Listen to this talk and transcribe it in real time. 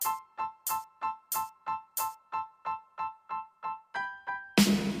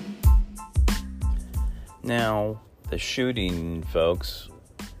Now, the shooting, folks,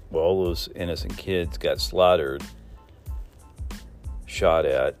 well, all those innocent kids got slaughtered, shot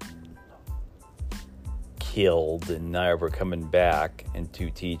at, killed, and now we're coming back, and 2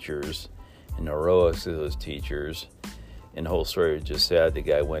 teachers, and the heroics of those teachers. And the whole story was just sad. The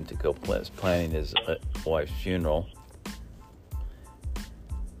guy went to go planning his wife's funeral.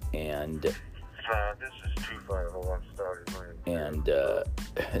 And this is T501 started. And the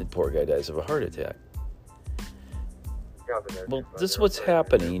poor guy dies of a heart attack. Well, this is what's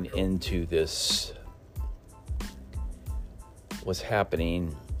happening into this. What's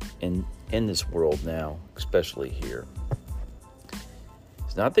happening in this world now, especially here.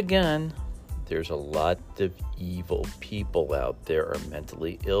 It's not the gun. There's a lot of evil people out there, or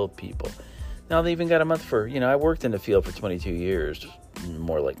mentally ill people. Now, they even got a month for, I worked in the field for 22 years,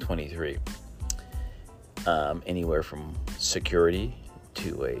 more like 23. Anywhere from security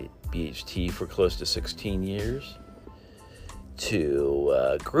to a BHT for close to 16 years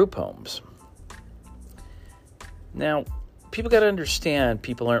to group homes. Now, people got to understand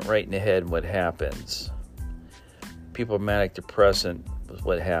people aren't right in the head what happens. People are manic depressant with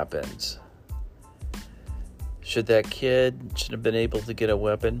what happens. Should that kid have been able to get a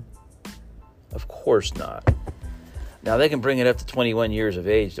weapon? Of course not. Now, they can bring it up to 21 years of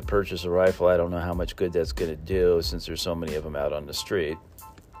age to purchase a rifle. I don't know how much good that's going to do since there's so many of them out on the street.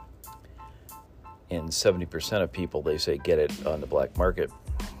 And 70% of people, they say, get it on the black market.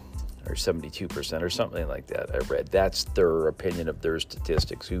 Or 72% or something like that. I read. That's their opinion of their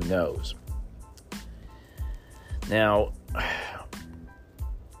statistics. Who knows? Now,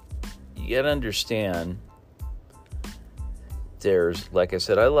 you got to understand, there's, like I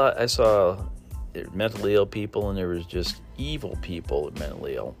said, I saw mentally ill people, and there was just evil people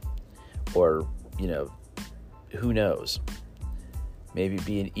mentally ill. Or, who knows? Maybe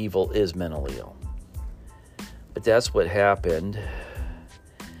being evil is mentally ill. But that's what happened.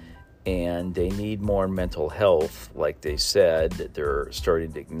 And they need more mental health, like they said, that they're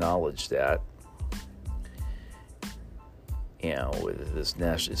starting to acknowledge that. With this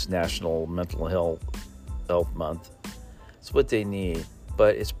it's National Mental Health Month. It's what they need.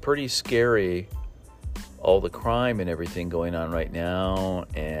 But it's pretty scary, all the crime and everything going on right now,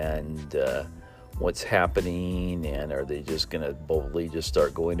 and what's happening, and are they just going to boldly just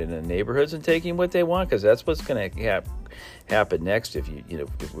start going into the neighborhoods and taking what they want? Because that's what's going to happen next if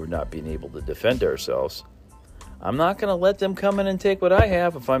if we're not being able to defend ourselves. I'm not going to let them come in and take what I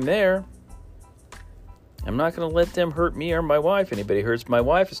have if I'm there. I'm not going to let them hurt me or my wife. Anybody hurts my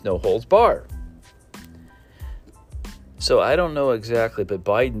wife, it's no holds barred. So I don't know exactly, but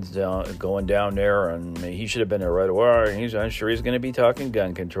Biden's going down there, and he should have been there right away. I'm sure he's going to be talking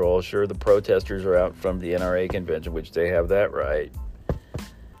gun control. Sure, the protesters are out from the NRA convention, which they have that right.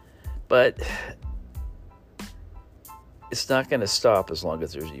 But it's not going to stop as long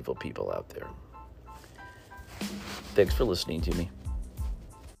as there's evil people out there. Thanks for listening to me.